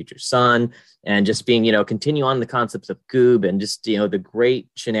by his future son, and just being, continue on the concepts of Goob and just, the great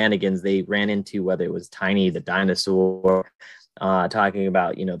shenanigans they ran into, whether it was Tiny, the dinosaur, talking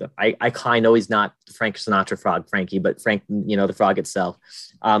about, I know he's not Frank Sinatra frog, Frankie, but Frank, the frog itself.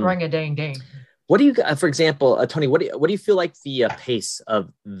 Ring-a-ding-ding. What do you, for example, Toni? What do you feel like the pace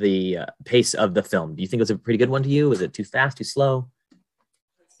of the film? Do you think it was a pretty good one to you? Was it too fast, too slow?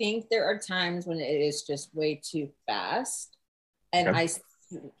 I think there are times when it is just way too fast, and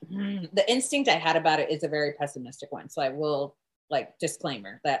the instinct I had about it is a very pessimistic one. So I will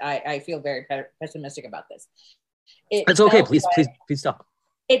disclaimer that I feel very pessimistic about this. It's okay. Please stop.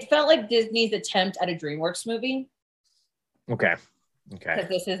 It felt like Disney's attempt at a DreamWorks movie. Okay. Because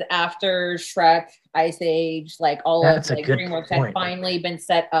this is after Shrek, Ice Age, all of DreamWorks had finally been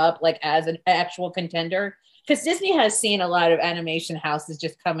set up as an actual contender. Because Disney has seen a lot of animation houses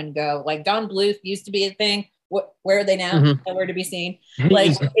just come and go. Like Don Bluth used to be a thing. Where are they now? Mm-hmm. Nowhere to be seen.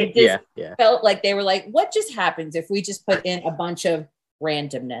 It just felt like they were like, what just happens if we just put in a bunch of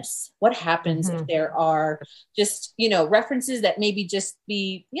randomness? What happens if there are just references that maybe just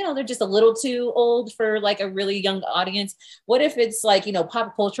be they're just a little too old for a really young audience? What if it's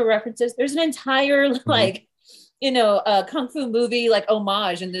pop culture references? There's an entire kung fu movie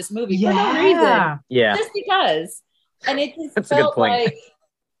homage in this movie for no reason, just because. And it just felt like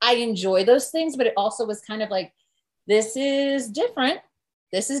I enjoy those things, but it also was kind of like, this is different.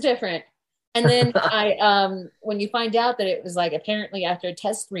 And then when you find out that it was apparently after a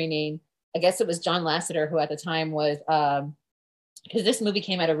test screening, I guess it was John Lasseter who at the time was, because this movie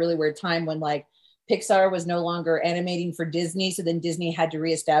came at a really weird time when Pixar was no longer animating for Disney. So then Disney had to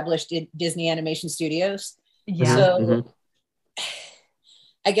reestablish Disney Animation Studios. Yeah. So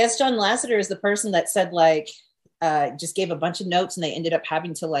I guess John Lasseter is the person that said just gave a bunch of notes, and they ended up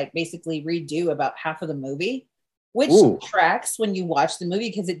having to basically redo about half of the movie. Which tracks when you watch the movie,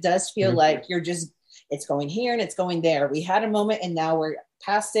 because it does feel like it's going here and it's going there. We had a moment and now we're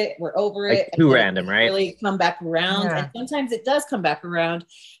past it. We're over it. Too random, right? Really come back around. Yeah. And sometimes it does come back around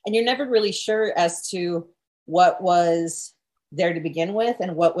and you're never really sure as to what was there to begin with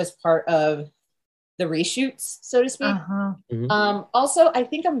and what was part of the reshoots, so to speak. Also, I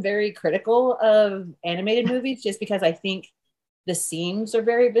think I'm very critical of animated movies just because I think the seams are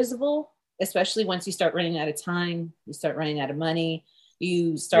very visible. Especially once you start running out of time, you start running out of money,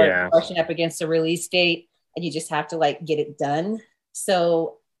 you start brushing up against a release date. and you just have to like get it done.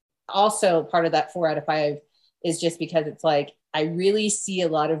 So also part of that 4 out of 5 is just because it's like, I really see a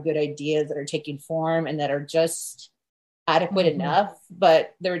lot of good ideas that are taking form and that are just adequate enough,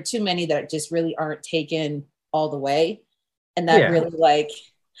 but there are too many that just really aren't taken all the way. And that really like,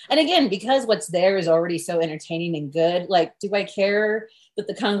 and again, because what's there is already so entertaining and good, like, do I care that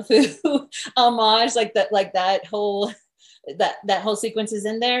the Kung Fu homage, like that whole sequence is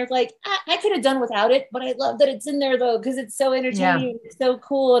in there? Like, I could have done without it, but I love that it's in there though, because it's so entertaining, it's so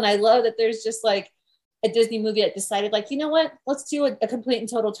cool. And I love that there's just like a Disney movie that decided, like, you know what, let's do a complete and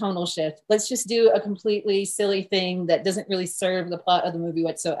total tonal shift. Let's just do a completely silly thing that doesn't really serve the plot of the movie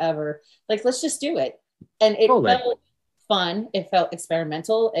whatsoever. Like, let's just do it. And it felt fun. It felt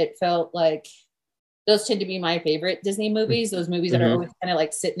experimental. It felt like, those tend to be my favorite Disney movies. Those movies that are always kind of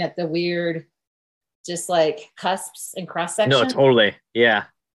like sitting at the weird, just like cusps and cross sections. No, totally. Yeah.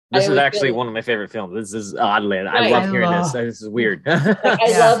 This is actually one of my favorite films. This is oddly, I love hearing this. This is weird. Like,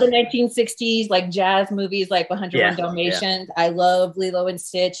 I love the 1960s, like jazz movies, like 101 Dalmatians. I love Lilo and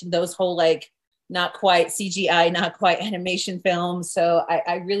Stitch and those whole like not quite CGI, not quite animation films. So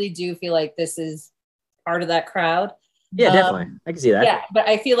I really do feel like this is part of that crowd. Yeah, definitely. I can see that. Yeah, but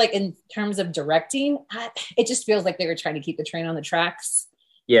I feel like in terms of directing, it just feels like they were trying to keep the train on the tracks.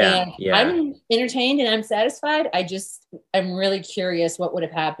 Yeah, I'm entertained and I'm satisfied. I'm really curious what would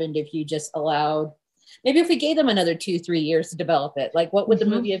have happened if you just allowed, maybe if we gave them another 2-3 years to develop it, like what would the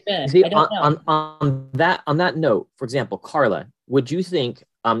movie have been? See, I don't know. On that note, for example, Carla, would you think,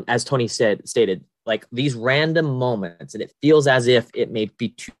 as Toni stated, like these random moments, and it feels as if it may be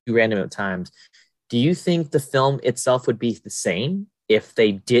too random at times, do you think the film itself would be the same if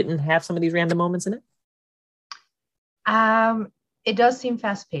they didn't have some of these random moments in it? It does seem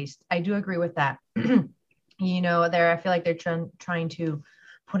fast-paced. I do agree with that. You know, I feel like they're trying to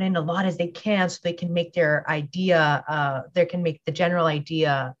put in a lot as they can so they can make their idea, they can make the general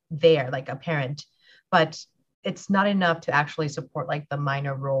idea there, like apparent. But it's not enough to actually support like the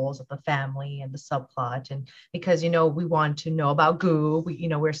minor roles of the family and the subplot. And because, you know, we want to know about Goo,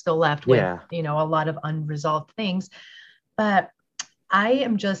 we're still left with, a lot of unresolved things. But I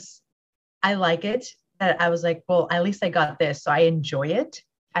like it. I was like, well, at least I got this. So I enjoy it.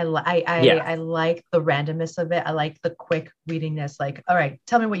 I like the randomness of it. I like the quick readingness. Like, all right,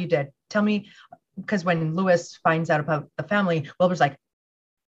 tell me what you did. Tell me, because when Lewis finds out about the family, Wilbur's like,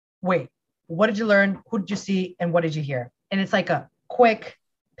 wait, what did you learn? Who did you see? And what did you hear? And it's like a quick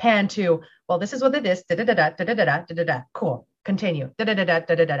pan to, well, this is what it is. Da-da-da-da. Cool. Continue.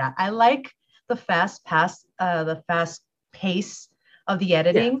 Da-da-da-da. I like the fast pace of the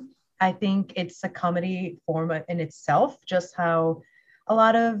editing. Yeah. I think it's a comedy form in itself, just how a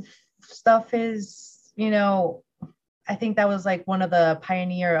lot of stuff is, I think that was like one of the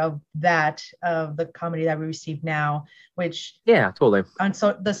pioneer of the comedy that we receive now, which totally. On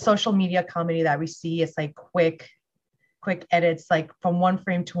the social media comedy that we see, it's like quick edits, like from one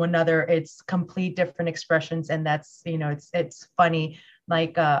frame to another, it's complete different expressions. And that's, it's funny,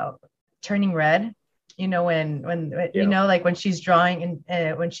 like Turning Red. Like when she's drawing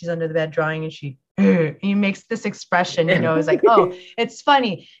and when she's under the bed drawing and he makes this expression, it's like, oh, it's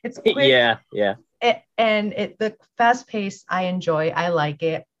funny. It's quick. Yeah. The fast pace, I enjoy. I like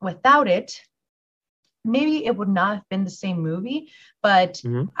it. Without it, maybe it would not have been the same movie, but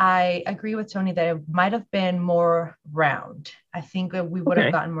I agree with Toni that it might have been more round. I think that we would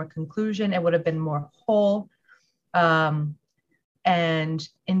have gotten more conclusion. It would have been more whole. And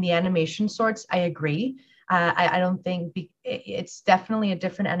in the animation sorts, I agree. I don't think it's definitely a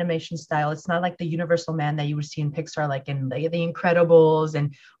different animation style. It's not like the Universal Man that you would see in Pixar, like in the Incredibles,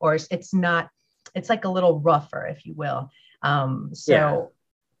 it's not. It's like a little rougher, if you will.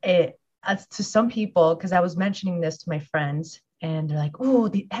 It to some people, because I was mentioning this to my friends, and they're like, "Oh,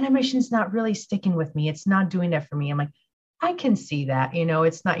 the animation's not really sticking with me. It's not doing it for me." I'm like, I can see that.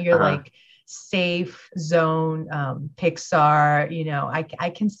 It's not your like safe zone Pixar, I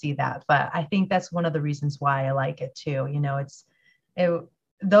can see that, but I think that's one of the reasons why I like it too.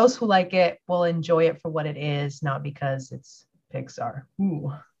 Those who like it will enjoy it for what it is, not because it's Pixar.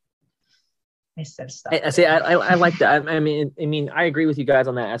 Ooh, I said stuff. I say I like that. I mean I agree with you guys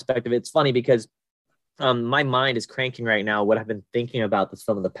on that aspect of it. It's funny because my mind is cranking right now what I've been thinking about this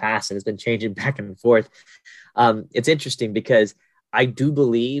film in the past, and it's been changing back and forth. It's interesting because I do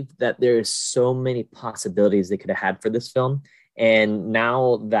believe that there's so many possibilities they could have had for this film. And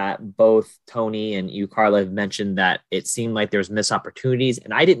now that both Toni and you, Carla, have mentioned that it seemed like there's missed opportunities,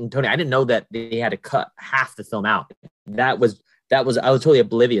 and I didn't know that they had to cut half the film out. I was totally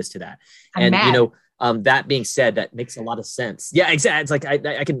oblivious to that. That being said, that makes a lot of sense. Yeah, exactly. It's like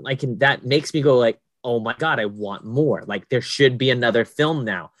I can that makes me go like, oh my God, I want more. Like there should be another film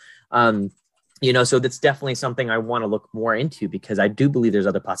now. So that's definitely something I want to look more into because I do believe there's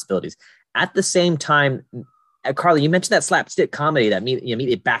other possibilities. At the same time, Carla, you mentioned that slapstick comedy that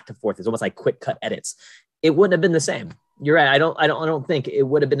immediately back and forth. It's almost like quick cut edits. It wouldn't have been the same. You're right. I don't think it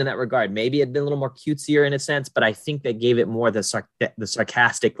would have been in that regard. Maybe it'd been a little more cutesier in a sense, but I think they gave it more the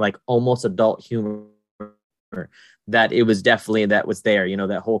sarcastic, like almost adult humor that it was definitely that was there.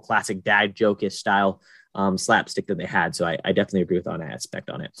 That whole classic dad joke-ish style slapstick that they had. So I definitely agree with that aspect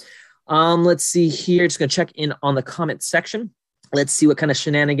on it. Let's see here. Just gonna check in on the comment section. Let's see what kind of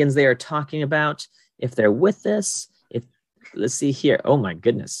shenanigans they are talking about. If they're with us. Let's see here. Oh my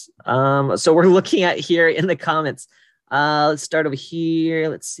goodness. So we're looking at here in the comments. Let's start over here.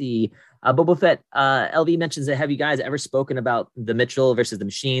 Let's see. Boba Fett, LV mentions that have you guys ever spoken about The Mitchell versus the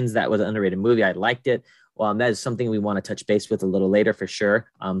Machines? That was an underrated movie. I liked it. Well, that is something we want to touch base with a little later for sure.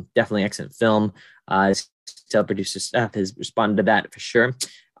 Definitely excellent film. Still producer staff has responded to that for sure.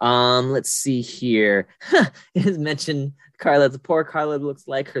 Let's see here. It is mentioned Carla. The poor Carla looks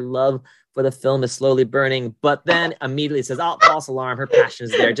like her love for the film is slowly burning, but then immediately says, "Oh, false alarm. Her passion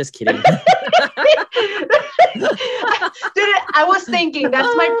is there." Just kidding. Dude, I was thinking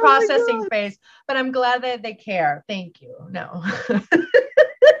that's my processing phase, but I'm glad that they care. Thank you. No.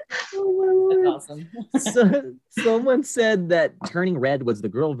 That's awesome. So, someone said that Turning Red was the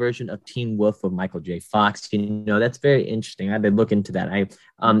girl version of Teen Wolf with Michael J. Fox. That's very interesting. I've been looking into that.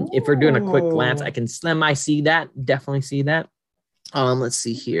 If we're doing a quick glance, I see that. Definitely see that. Let's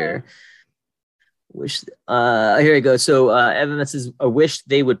see here. Here we go. So Evan says, I wish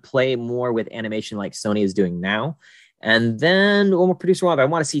they would play more with animation like Sony is doing now. And then one more producer, I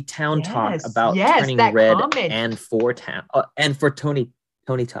want to see Town talk about Turning Red comment. And for Town and for Toni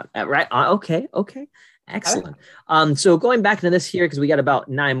talk. Right. Okay. Excellent. So going back into this here, because we got about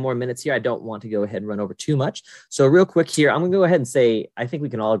 9 more minutes here. I don't want to go ahead and run over too much. So real quick here, I'm going to go ahead and say, I think we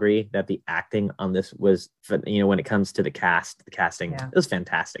can all agree that the acting on this was, when it comes to the casting, it was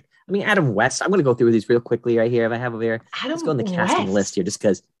fantastic. I mean, Adam West, I'm going to go through these real quickly right here. If I have over here, let's go on the casting list here, just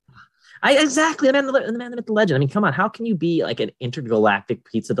because the man, the myth, the legend. I mean, come on. How can you be like an intergalactic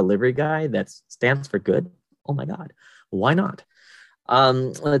pizza delivery guy that stands for good? Oh my God. Why not?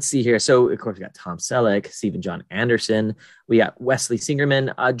 Let's see here. So of course we got Tom Selleck, Stephen John Anderson. We got Wesley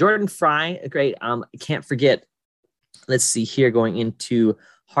Singerman, Jordan Fry. Great. Can't forget. Let's see here. Going into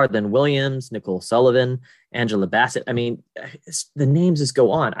Harlan Williams, Nicole Sullivan, Angela Bassett. I mean, the names just go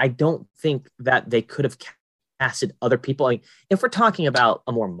on. I don't think that they could have casted other people. I mean, if we're talking about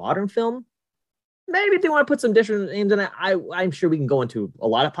a more modern film, maybe if they want to put some different names in it, I'm sure we can go into a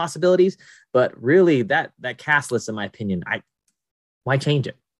lot of possibilities. But really, that cast list, in my opinion, why change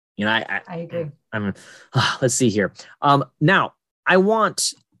it? I agree. Let's see here. Now I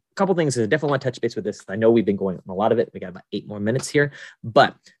want a couple things. I definitely want to touch base with this. I know we've been going on a lot of it. We got about 8 more minutes here,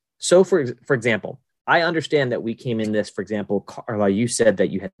 but so for example, I understand that we came in this, for example, Carla, you said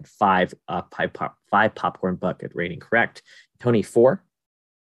that you had 5 popcorn bucket rating, correct? Toni, 4.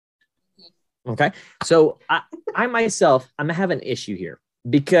 Okay. So I myself, I'm gonna have an issue here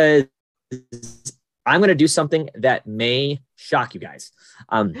because I'm going to do something that may shock you guys.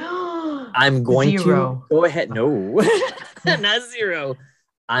 I'm going to go ahead. No, not 0.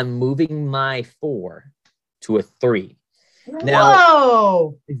 I'm moving my 4 to a 3. Now,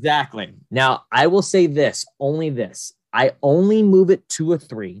 whoa! Exactly. Now, I will say this, only this. I only move it to a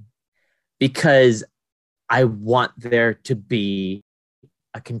 3 because I want there to be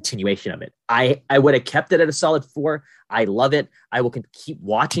a continuation of it. I would have kept it at a solid 4. I love it. I will keep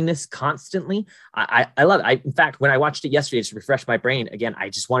watching this constantly. I love it. In fact, when I watched it yesterday, just to refresh my brain again, I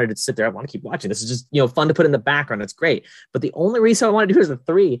just wanted to sit there. I want to keep watching. This is just, fun to put in the background. It's great. But the only reason I want to do it as a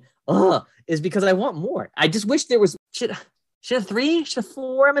 3 is because I want more. I just wish there was, should a 3? Should a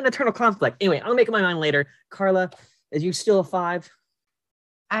 4? I'm in eternal conflict. Anyway, I'll make up my mind later. Carla, is you still a 5?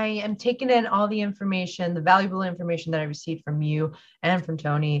 I am taking in all the information, the valuable information that I received from you and from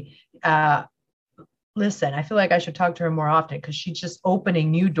Toni. Listen, I feel like I should talk to her more often because she's just opening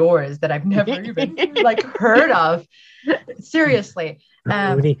new doors that I've never even heard of. Seriously.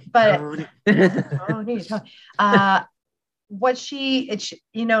 Toni. What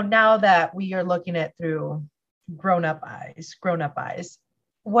now that we are looking at through grown-up eyes,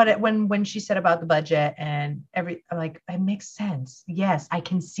 when she said about the budget and I'm like, it makes sense. Yes, I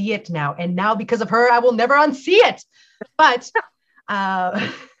can see it now. And now because of her, I will never unsee it. But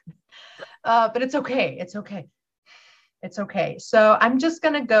it's okay. It's okay. So I'm just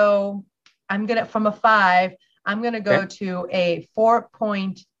going to go, from a 5, I'm going to go to a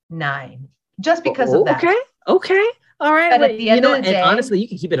 4.9 just because of that. Okay. All right. But at the end of the day, honestly, you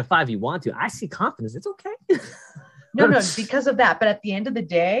can keep it a 5 if you want to. I see confidence. It's okay. no, because of that. But at the end of the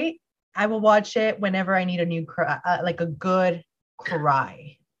day, I will watch it whenever I need a new cry, like a good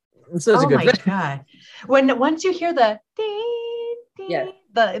cry. So my God. Once you hear the ding, ding,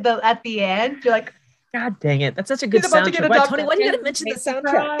 the at the end, you're like, God dang it. That's such a good soundtrack. Why, Toni, why do you gotta mention the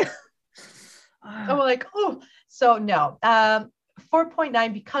soundtrack? I'm like, oh, so no.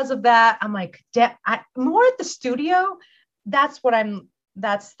 4.9 because of that. I'm like, more at the studio. That's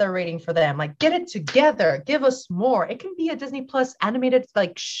the rating for them. Like, get it together, give us more. It can be a Disney Plus animated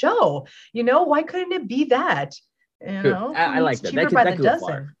like show. Why couldn't it be that? I like that. Cheaper by the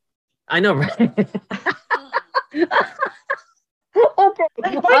dozen. I know, right? Okay.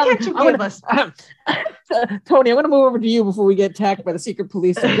 Why can't you give us? Toni, I'm going to move over to you before we get attacked by the secret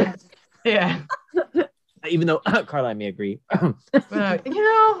police. Yeah. Even though Carla and me agree.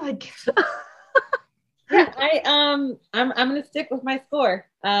 Like. Yeah, I'm going to stick with my score.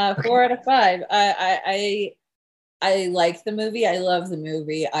 4 out of 5. I like the movie. I love the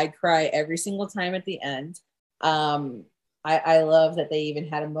movie. I cry every single time at the end. I love that they even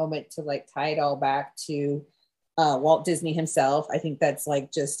had a moment to like tie it all back to Walt Disney himself. I think that's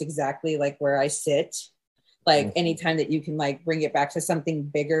like just exactly like where I sit. Like anytime that you can like bring it back to something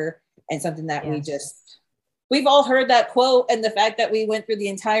bigger and something that we've all heard that quote, and the fact that we went through the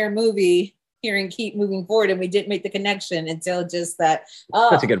entire movie hearing keep moving forward and we didn't make the connection until just that.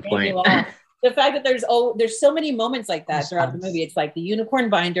 That's a good point. The fact that there's so many moments like that throughout the movie. It's like the unicorn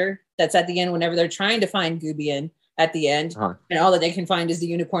binder that's at the end whenever they're trying to find Goobian at the end, and all that they can find is the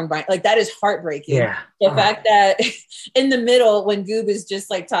unicorn binder. Like that is heartbreaking. Yeah. The fact that in the middle when Goob is just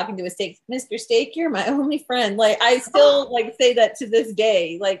like talking to a steak, Mr. Steak, you're my only friend. Like I still like say that to this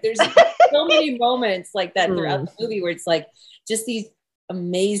day. Like there's so many moments like that throughout the movie where it's like just these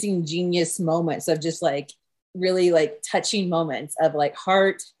amazing genius moments of just like really like touching moments of like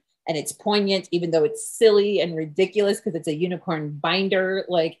heart. And it's poignant, even though it's silly and ridiculous because it's a unicorn binder.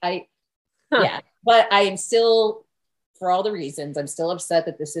 Like but I am still, for all the reasons, I'm still upset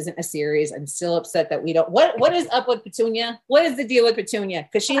that this isn't a series. I'm still upset that we don't. What is up with Petunia? What is the deal with Petunia?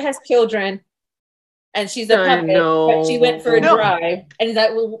 Because she has children, and she's a puppet. But she went for a drive, and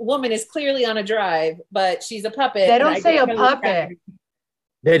that woman is clearly on a drive, but she's a puppet. They don't say a puppet.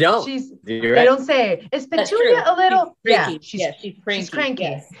 They don't. They don't say. Is Petunia a little? She's cranky.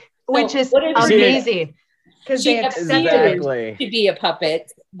 Yes. Which is amazing. Because she appears to be a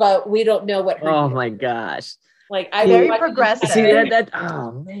puppet, but we don't know what her is. My gosh. Like very progressive. See that?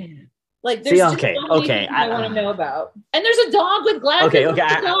 Oh man. Like there's so many things I want to know about. And there's a dog with glasses. Okay. What's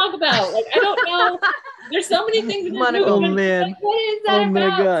the dog about? Like I don't know. There's so many things in this movie. Oh man. Like, what is that about?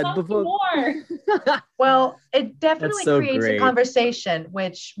 My God. More. Well, it definitely creates a conversation,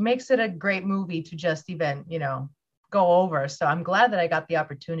 which makes it a great movie to just even, go over. So I'm glad that I got the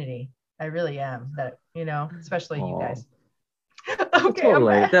opportunity. I really am. That, especially you guys. Okay.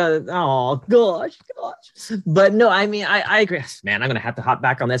 Totally. Gosh. But no, I mean, I agree. Man, I'm gonna have to hop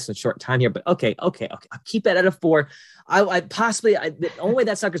back on this in a short time here. But okay. I'll keep that at a 4. The only way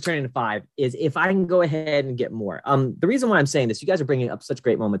that sucker's turning into 5 is if I can go ahead and get more. The reason why I'm saying this, you guys are bringing up such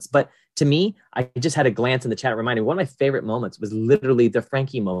great moments, but to me, I just had a glance in the chat reminding me, one of my favorite moments was literally the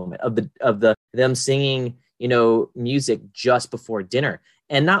Frankie moment of them singing, music just before dinner.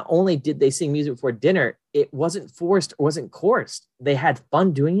 And not only did they sing music before dinner, it wasn't forced or wasn't coerced. They had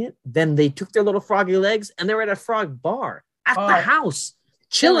fun doing it. Then they took their little froggy legs and they were at a frog bar at the house,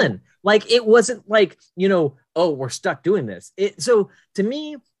 chilling. Like it wasn't like, we're stuck doing this. So to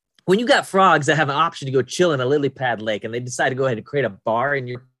me, when you got frogs that have an option to go chill in a lily pad lake and they decide to go ahead and create a bar in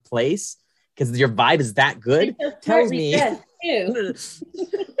your place because your vibe is that good, tells me. I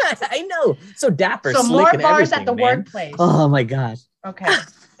know. So dapper. So more bars at the workplace. Oh my gosh. Okay.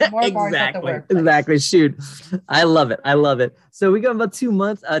 More bars at the workplace. Exactly. Shoot. I love it. So we got about 2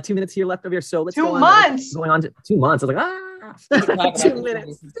 months, 2 minutes here left of your show. Let's 2 months. Going on to 2 months. I was like, 2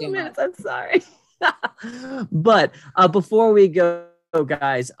 minutes. 2 minutes. I'm sorry. But before we go,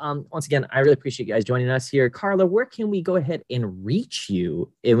 guys, once again, I really appreciate you guys joining us here. Carla, where can we go ahead and reach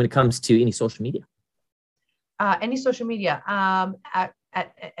you when it comes to any social media? Any social media.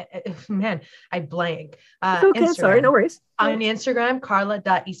 Man, I blank. Okay, Instagram. Sorry, no worries. On Instagram,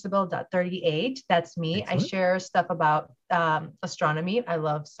 carla.isabel.38. That's me. Excellent. I share stuff about astronomy. I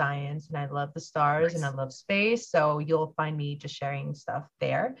love science and I love the stars and I love space. So you'll find me just sharing stuff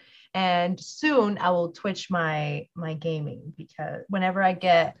there. And soon I will Twitch my gaming, because whenever I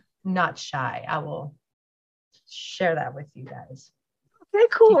get not shy, I will share that with you guys. Okay,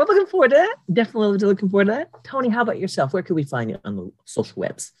 cool. We're looking forward to that. Definitely looking forward to that. Toni, how about yourself? Where could we find you on the social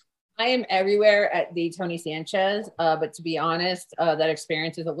webs? I am everywhere at the Toni Sanchez, but to be honest, that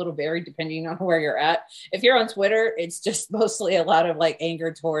experience is a little varied depending on where you're at. If you're on Twitter, it's just mostly a lot of like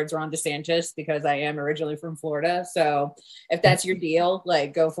anger towards Ron DeSantis because I am originally from Florida. So if that's your deal,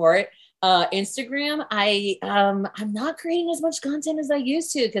 like go for it. Instagram, I'm not creating as much content as I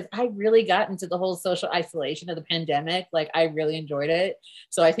used to because I really got into the whole social isolation of the pandemic. Like I really enjoyed it.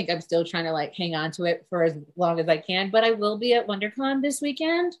 So I think I'm still trying to like hang on to it for as long as I can, but I will be at WonderCon this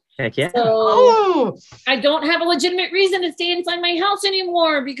weekend. Heck yeah. So I don't have a legitimate reason to stay inside my house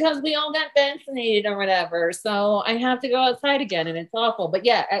anymore because we all got vaccinated or whatever. So I have to go outside again and it's awful. But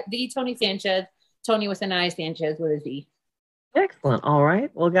yeah, at the Toni Sanchez, Toni with an I, Sanchez with a Z. Excellent. All right.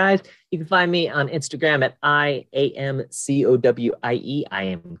 Well, guys, you can find me on Instagram at IAMCOWIE. I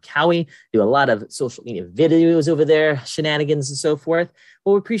am Cowie. Do a lot of social media videos over there, shenanigans and so forth.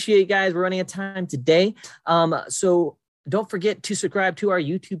 Well, we appreciate you guys. We're running out of time today. So don't forget to subscribe to our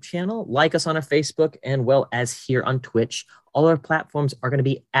YouTube channel, like us on our Facebook, and well as here on Twitch. All our platforms are going to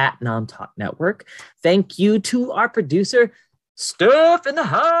be at Nom Talk Network. Thank you to our producer, Stuff in the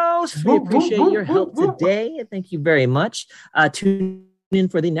house. We appreciate your help today. Thank you very much. Tune in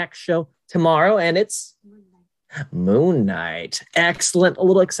for the next show tomorrow, and it's Moon Knight. Excellent. A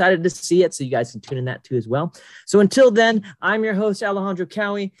little excited to see it, so you guys can tune in that too as well. So until then, I'm your host, Alejandro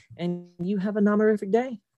Cowie, and you have a nomorific day.